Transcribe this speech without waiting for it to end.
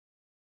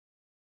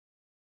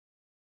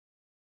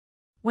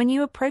When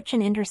you approach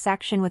an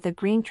intersection with a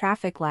green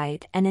traffic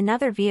light and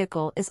another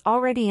vehicle is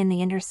already in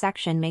the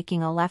intersection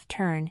making a left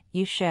turn,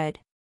 you should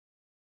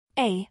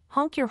A.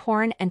 Honk your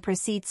horn and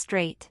proceed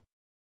straight.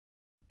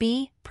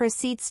 B.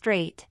 Proceed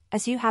straight,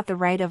 as you have the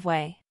right of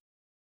way.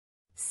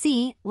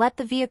 C. Let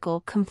the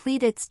vehicle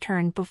complete its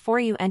turn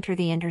before you enter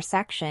the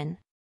intersection.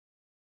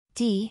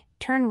 D.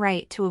 Turn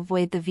right to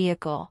avoid the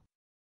vehicle.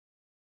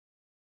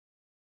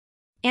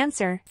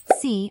 Answer: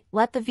 C.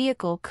 Let the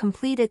vehicle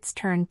complete its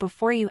turn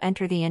before you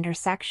enter the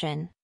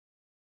intersection.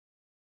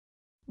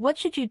 What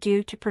should you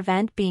do to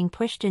prevent being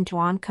pushed into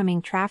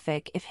oncoming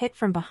traffic if hit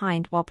from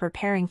behind while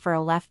preparing for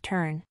a left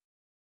turn?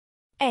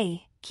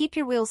 A. Keep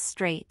your wheels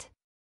straight.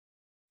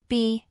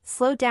 B.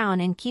 Slow down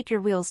and keep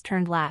your wheels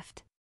turned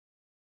left.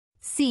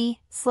 C.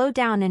 Slow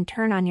down and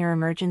turn on your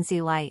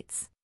emergency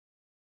lights.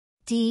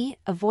 D.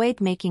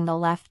 Avoid making the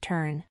left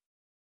turn.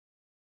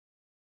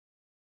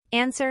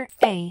 Answer: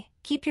 A.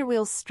 Keep your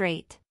wheels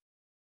straight.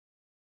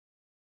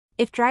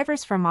 If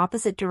drivers from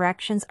opposite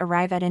directions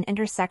arrive at an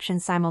intersection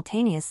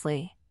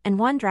simultaneously, and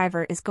one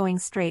driver is going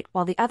straight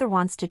while the other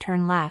wants to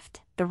turn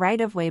left, the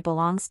right-of-way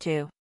belongs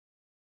to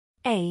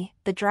A.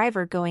 The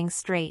driver going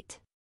straight.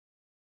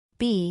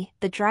 B.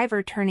 The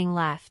driver turning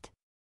left.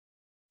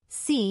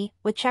 C.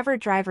 Whichever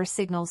driver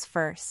signals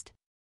first.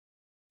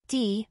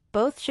 D.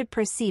 Both should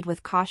proceed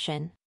with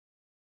caution.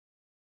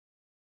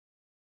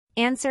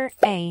 Answer: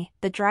 A.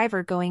 The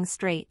driver going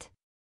straight.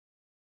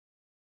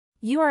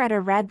 You are at a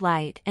red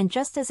light and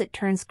just as it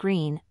turns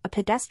green, a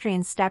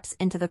pedestrian steps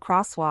into the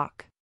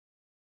crosswalk.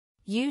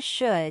 You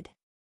should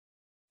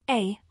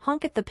A.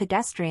 Honk at the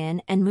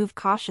pedestrian and move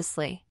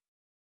cautiously.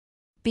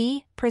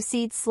 B.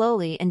 Proceed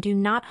slowly and do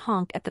not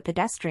honk at the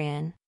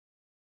pedestrian.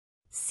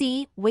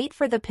 C. Wait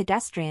for the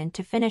pedestrian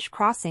to finish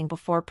crossing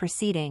before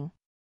proceeding.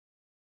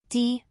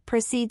 D.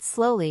 Proceed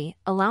slowly,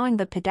 allowing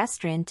the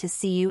pedestrian to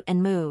see you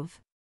and move.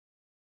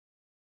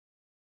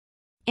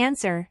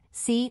 Answer: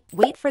 C.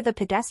 Wait for the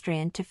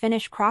pedestrian to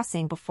finish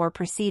crossing before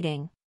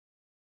proceeding.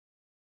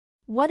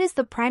 What is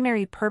the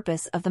primary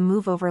purpose of the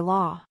move over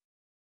law?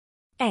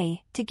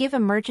 A. To give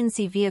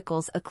emergency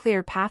vehicles a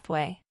clear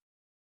pathway.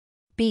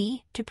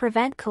 B. To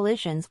prevent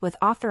collisions with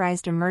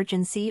authorized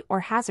emergency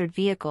or hazard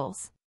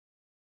vehicles.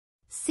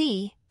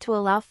 C. To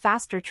allow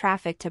faster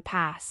traffic to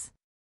pass.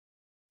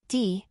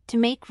 D. To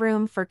make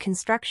room for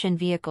construction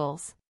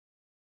vehicles.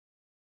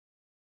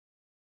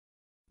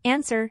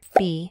 Answer: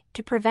 B.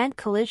 To prevent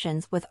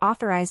collisions with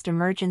authorized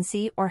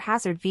emergency or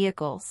hazard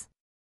vehicles.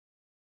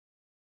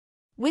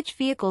 Which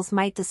vehicles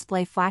might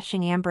display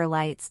flashing amber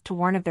lights to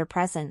warn of their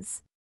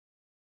presence?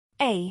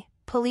 A.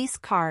 Police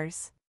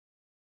cars.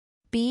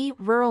 B.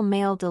 Rural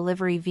mail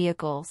delivery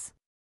vehicles.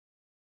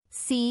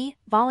 C.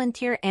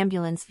 Volunteer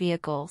ambulance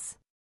vehicles.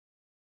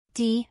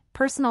 D.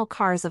 Personal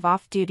cars of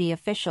off-duty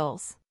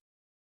officials.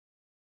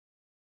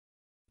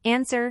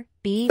 Answer: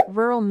 B.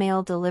 Rural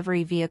mail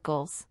delivery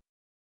vehicles.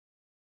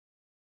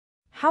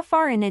 How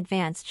far in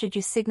advance should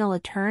you signal a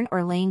turn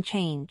or lane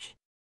change?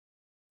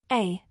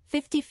 A.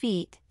 50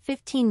 feet,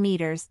 15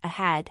 meters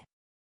ahead.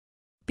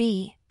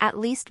 B. At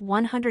least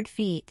 100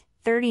 feet,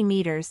 30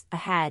 meters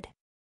ahead.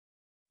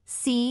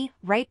 C.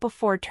 Right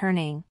before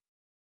turning.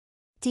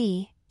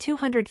 D.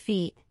 200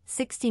 feet,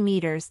 60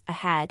 meters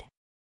ahead.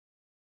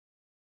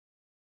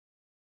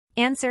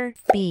 Answer: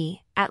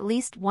 B. At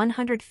least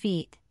 100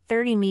 feet,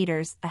 30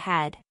 meters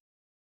ahead.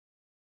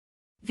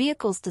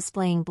 Vehicles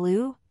displaying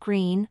blue,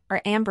 green,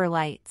 or amber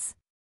lights.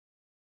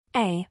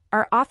 A.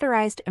 Are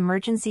authorized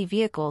emergency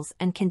vehicles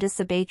and can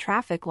disobey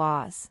traffic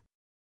laws.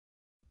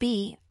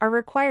 B. Are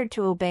required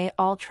to obey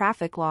all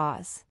traffic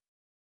laws.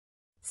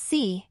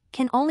 C.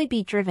 Can only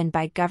be driven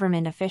by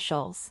government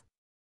officials.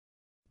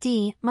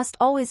 D. Must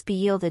always be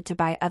yielded to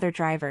by other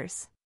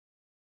drivers.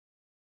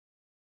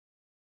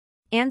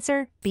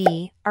 Answer: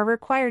 B. Are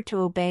required to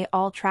obey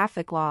all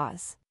traffic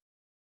laws.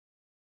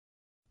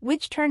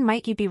 Which turn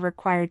might you be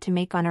required to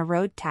make on a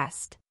road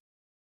test?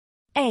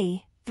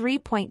 A.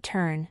 3-point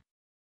turn.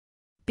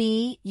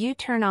 B.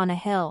 U-turn on a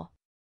hill.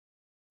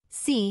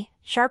 C.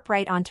 Sharp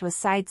right onto a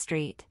side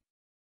street.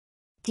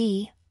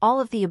 D.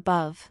 All of the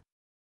above.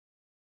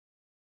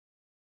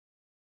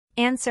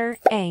 Answer: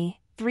 A.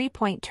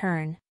 3-point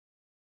turn.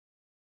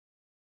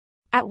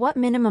 At what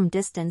minimum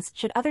distance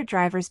should other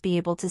drivers be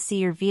able to see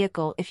your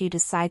vehicle if you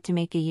decide to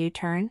make a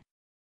U-turn?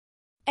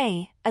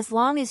 A. As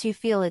long as you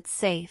feel it's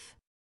safe.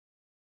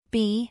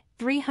 B.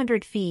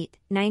 300 feet,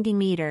 90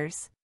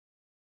 meters.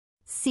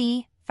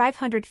 C.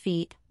 500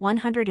 feet,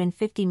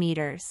 150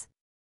 meters.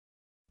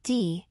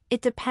 D.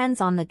 It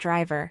depends on the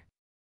driver.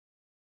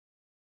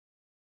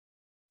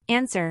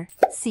 Answer: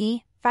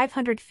 C.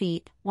 500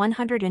 feet,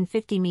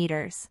 150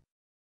 meters.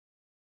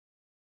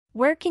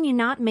 Where can you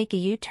not make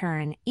a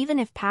U-turn even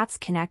if paths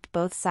connect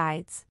both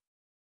sides?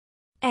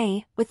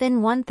 A.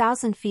 Within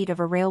 1,000 feet of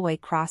a railway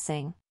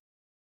crossing.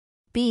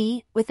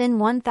 B. Within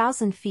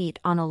 1,000 feet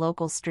on a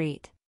local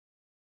street.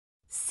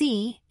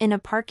 C. In a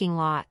parking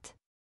lot.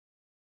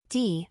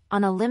 D.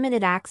 On a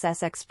limited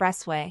access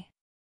expressway.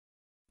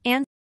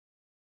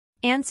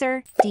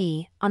 Answer: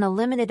 D. On a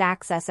limited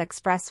access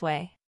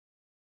expressway.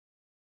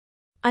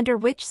 Under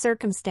which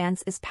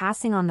circumstance is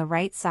passing on the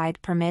right side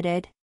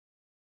permitted?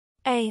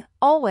 A.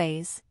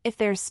 Always, if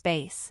there's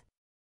space.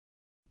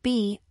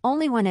 B.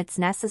 Only when it's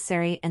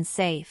necessary and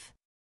safe.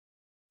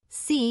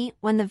 C.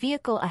 When the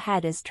vehicle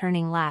ahead is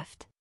turning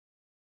left.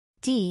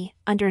 D.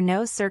 Under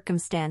no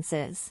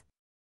circumstances.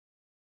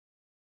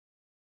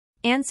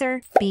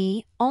 Answer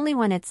B. Only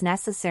when it's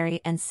necessary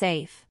and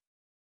safe.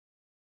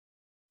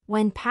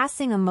 When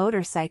passing a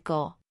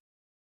motorcycle.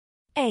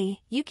 A.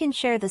 You can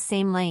share the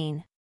same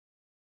lane.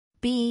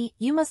 B.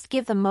 You must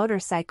give the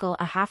motorcycle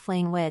a half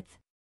lane width.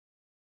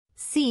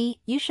 C.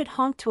 You should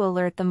honk to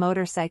alert the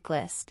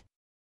motorcyclist.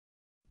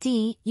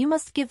 D. You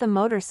must give the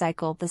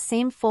motorcycle the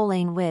same full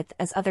lane width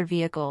as other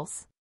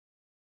vehicles.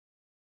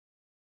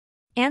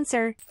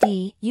 Answer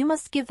D. You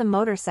must give the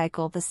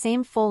motorcycle the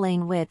same full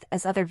lane width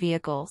as other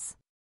vehicles.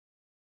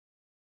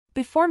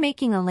 Before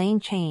making a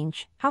lane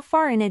change, how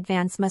far in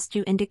advance must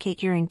you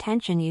indicate your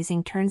intention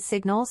using turn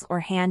signals or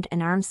hand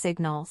and arm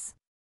signals?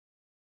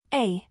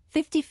 A.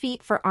 50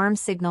 feet for arm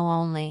signal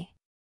only.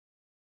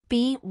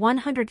 B.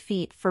 100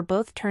 feet for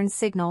both turn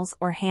signals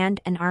or hand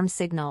and arm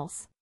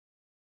signals.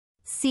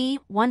 C.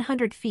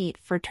 100 feet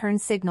for turn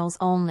signals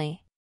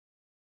only.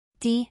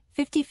 D.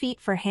 50 feet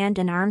for hand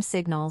and arm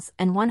signals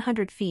and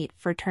 100 feet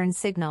for turn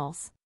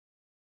signals.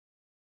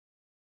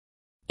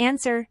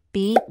 Answer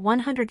B.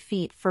 100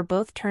 feet for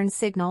both turn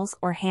signals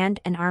or hand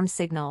and arm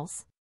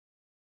signals.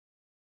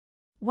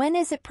 When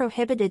is it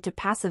prohibited to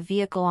pass a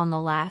vehicle on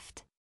the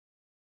left?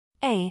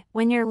 A.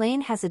 When your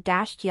lane has a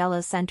dashed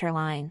yellow center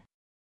line.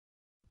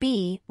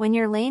 B. When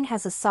your lane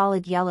has a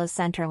solid yellow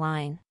center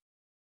line.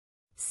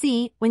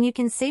 C. When you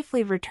can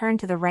safely return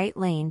to the right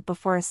lane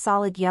before a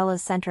solid yellow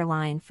center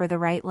line for the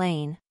right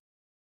lane.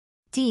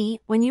 D.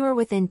 When you are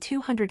within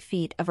 200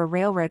 feet of a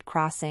railroad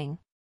crossing.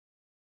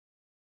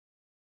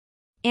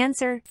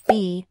 Answer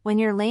B. When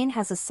your lane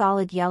has a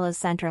solid yellow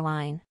center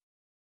line.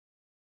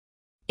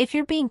 If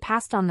you're being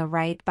passed on the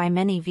right by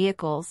many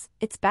vehicles,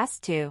 it's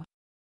best to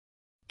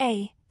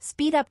A.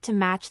 Speed up to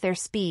match their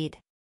speed.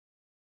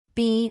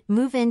 B.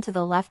 Move into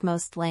the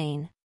leftmost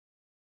lane.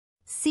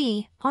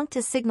 C. Honk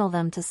to signal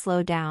them to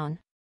slow down.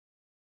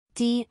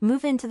 D.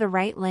 Move into the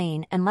right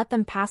lane and let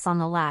them pass on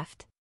the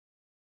left.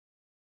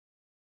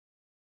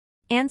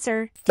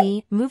 Answer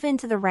D. Move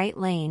into the right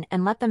lane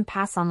and let them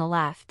pass on the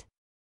left.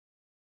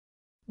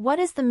 What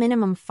is the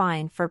minimum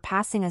fine for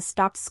passing a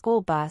stopped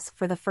school bus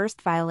for the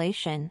first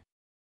violation?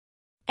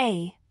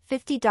 A.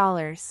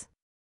 $50.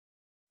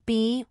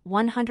 B.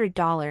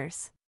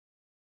 $100.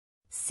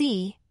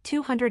 C.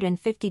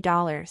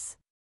 $250.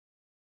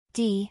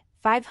 D.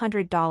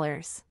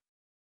 $500.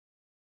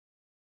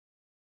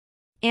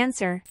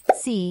 Answer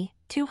C.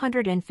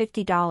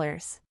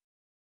 $250.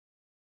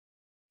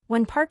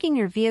 When parking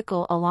your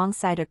vehicle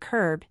alongside a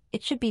curb,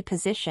 it should be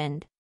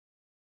positioned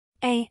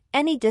A.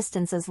 Any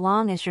distance as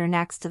long as you're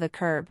next to the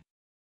curb.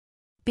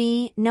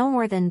 B. No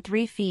more than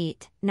 3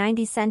 feet,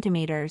 90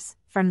 centimeters,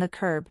 from the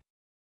curb.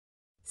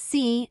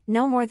 C.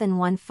 No more than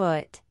 1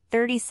 foot,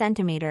 30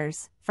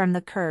 centimeters, from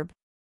the curb.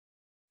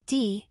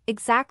 D.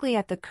 Exactly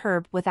at the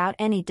curb without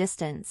any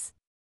distance.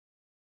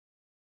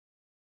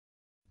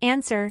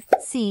 Answer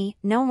C.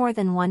 No more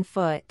than 1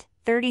 foot,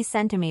 30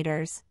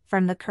 centimeters,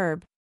 from the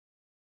curb.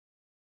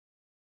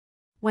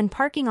 When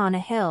parking on a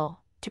hill,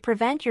 to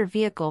prevent your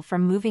vehicle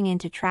from moving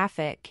into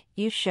traffic,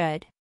 you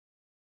should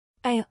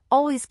A.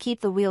 Always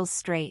keep the wheels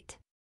straight.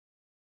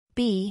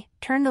 B.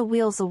 Turn the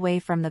wheels away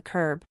from the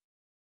curb.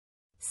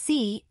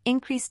 C.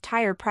 Increase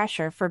tire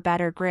pressure for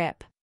better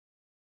grip.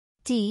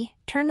 D.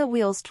 Turn the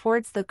wheels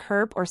towards the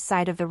curb or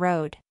side of the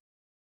road.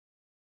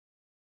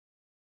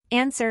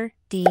 Answer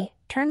D.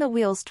 Turn the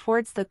wheels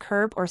towards the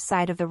curb or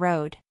side of the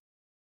road.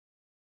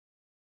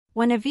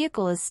 When a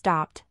vehicle is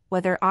stopped,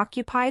 whether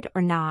occupied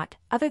or not,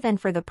 other than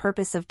for the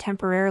purpose of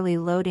temporarily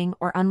loading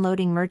or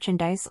unloading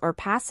merchandise or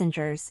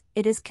passengers,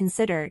 it is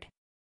considered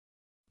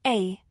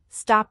A.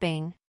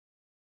 Stopping.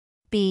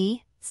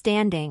 B.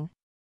 Standing.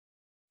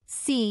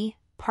 C.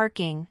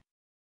 Parking.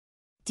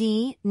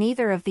 D.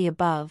 Neither of the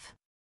above.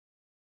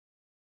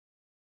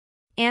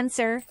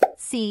 Answer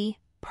C.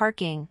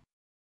 Parking.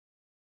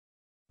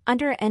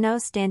 Under a no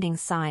standing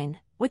sign,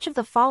 which of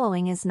the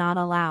following is not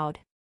allowed?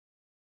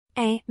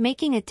 A.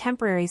 Making a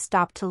temporary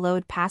stop to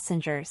load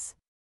passengers.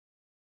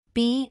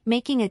 B.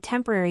 Making a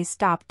temporary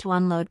stop to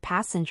unload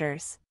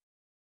passengers.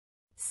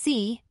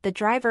 C. The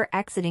driver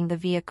exiting the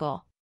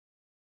vehicle.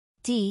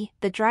 D.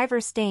 The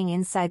driver staying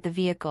inside the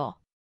vehicle.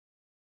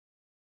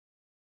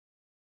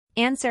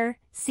 Answer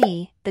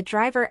C. The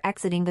driver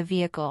exiting the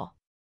vehicle.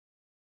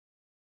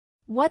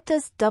 What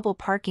does double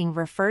parking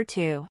refer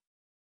to?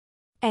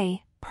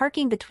 A.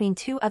 Parking between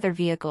two other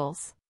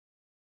vehicles.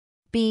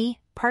 B.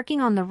 Parking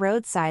on the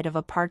roadside of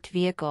a parked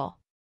vehicle.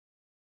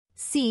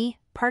 C.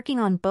 Parking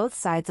on both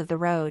sides of the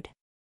road.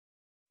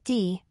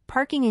 D.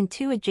 Parking in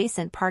two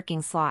adjacent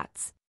parking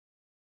slots.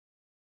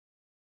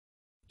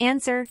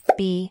 Answer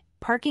B.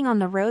 Parking on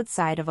the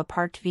roadside of a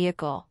parked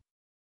vehicle.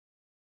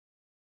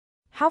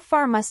 How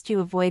far must you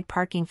avoid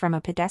parking from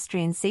a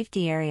pedestrian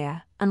safety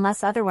area,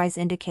 unless otherwise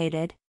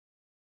indicated?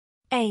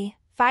 A.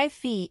 5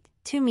 feet,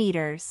 2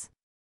 meters.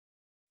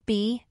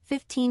 B.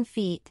 15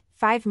 feet,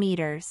 5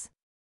 meters.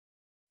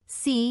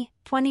 C.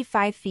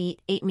 25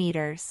 feet, 8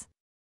 meters.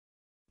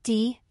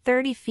 D.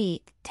 30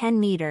 feet, 10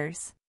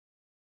 meters.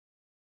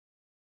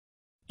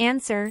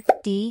 Answer,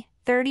 D.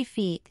 30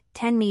 feet,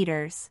 10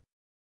 meters.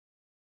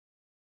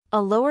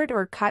 A lowered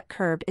or cut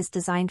curb is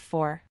designed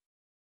for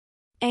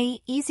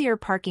A. Easier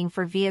parking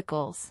for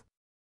vehicles.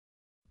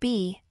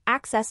 B.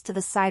 Access to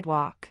the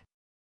sidewalk.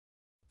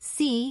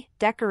 C.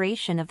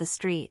 Decoration of the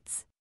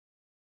streets.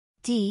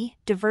 D.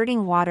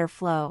 Diverting water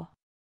flow.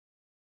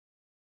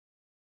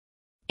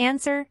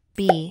 Answer,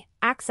 B.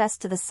 Access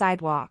to the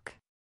sidewalk.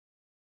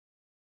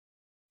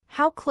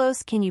 How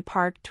close can you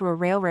park to a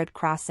railroad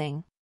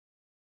crossing?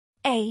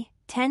 A.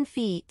 10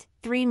 feet,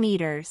 3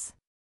 meters.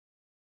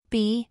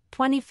 B.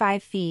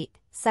 25 feet,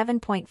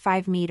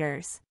 7.5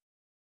 meters.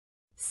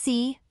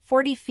 C.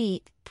 40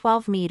 feet,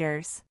 12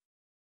 meters.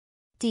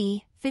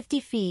 D. 50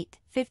 feet,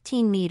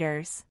 15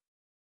 meters.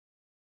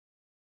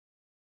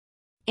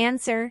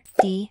 Answer,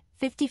 D.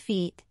 50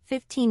 feet,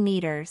 15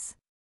 meters.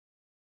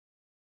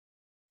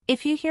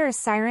 If you hear a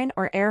siren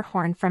or air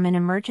horn from an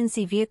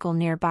emergency vehicle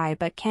nearby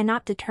but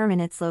cannot determine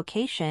its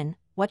location,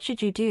 what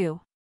should you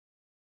do?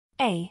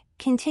 A.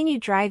 Continue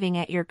driving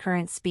at your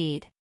current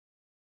speed.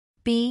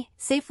 B.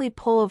 Safely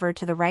pull over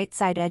to the right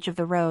side edge of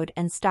the road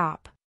and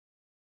stop.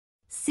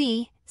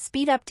 C.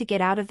 Speed up to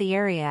get out of the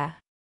area.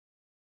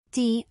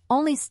 D.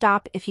 Only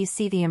stop if you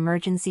see the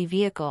emergency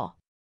vehicle.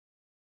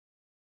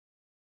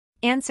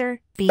 Answer,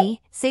 B.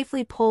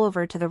 Safely pull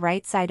over to the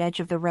right side edge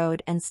of the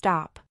road and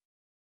stop.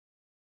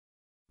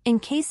 In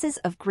cases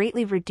of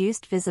greatly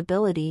reduced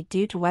visibility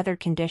due to weather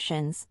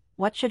conditions,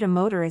 what should a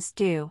motorist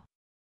do?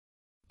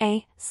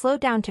 A. Slow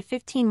down to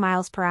 15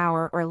 miles per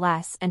hour or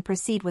less and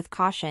proceed with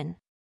caution.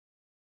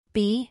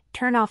 B.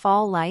 Turn off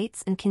all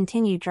lights and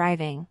continue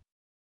driving.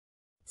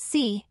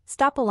 C.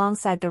 Stop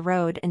alongside the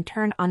road and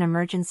turn on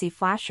emergency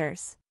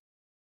flashers.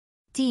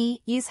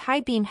 D. Use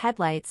high-beam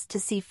headlights to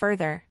see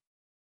further.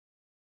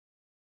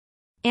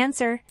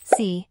 Answer,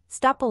 C.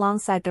 Stop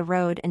alongside the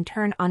road and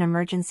turn on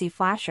emergency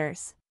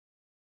flashers.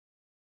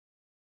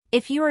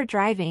 If you are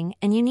driving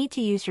and you need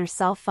to use your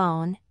cell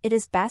phone, it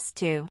is best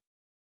to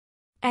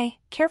A.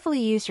 Carefully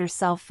use your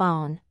cell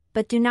phone,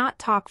 but do not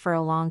talk for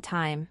a long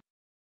time.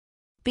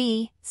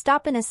 B.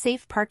 Stop in a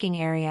safe parking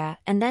area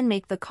and then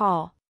make the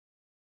call.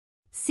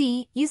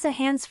 C. Use a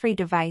hands-free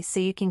device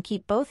so you can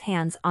keep both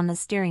hands on the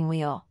steering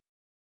wheel.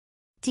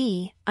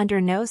 D.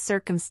 Under no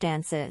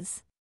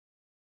circumstances.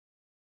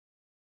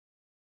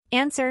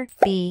 Answer,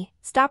 B.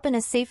 Stop in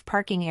a safe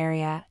parking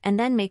area and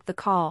then make the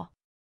call.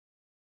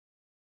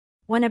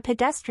 When a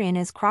pedestrian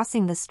is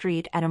crossing the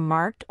street at a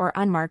marked or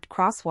unmarked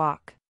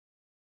crosswalk.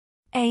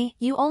 A.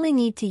 You only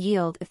need to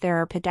yield if there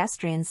are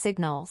pedestrian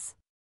signals.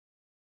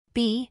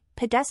 B.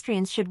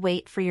 Pedestrians should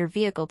wait for your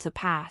vehicle to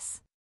pass.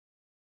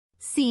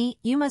 C.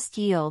 You must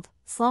yield,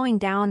 slowing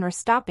down or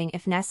stopping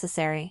if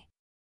necessary.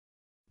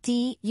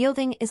 D.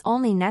 Yielding is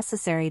only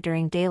necessary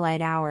during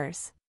daylight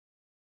hours.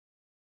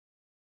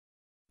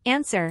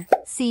 Answer,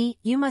 C.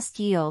 You must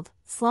yield,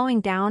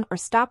 slowing down or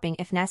stopping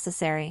if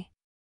necessary.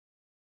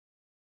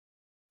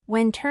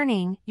 When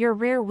turning, your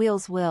rear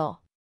wheels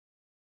will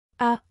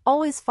A.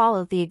 Always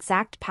follow the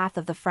exact path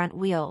of the front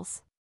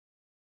wheels.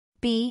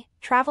 B.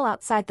 Travel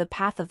outside the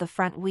path of the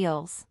front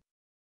wheels.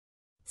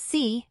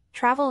 C.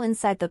 Travel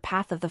inside the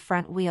path of the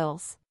front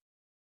wheels.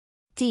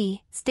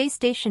 D. Stay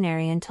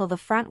stationary until the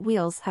front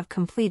wheels have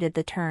completed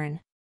the turn.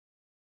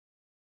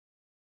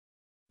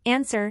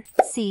 Answer,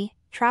 C.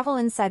 Travel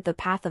inside the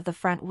path of the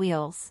front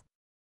wheels.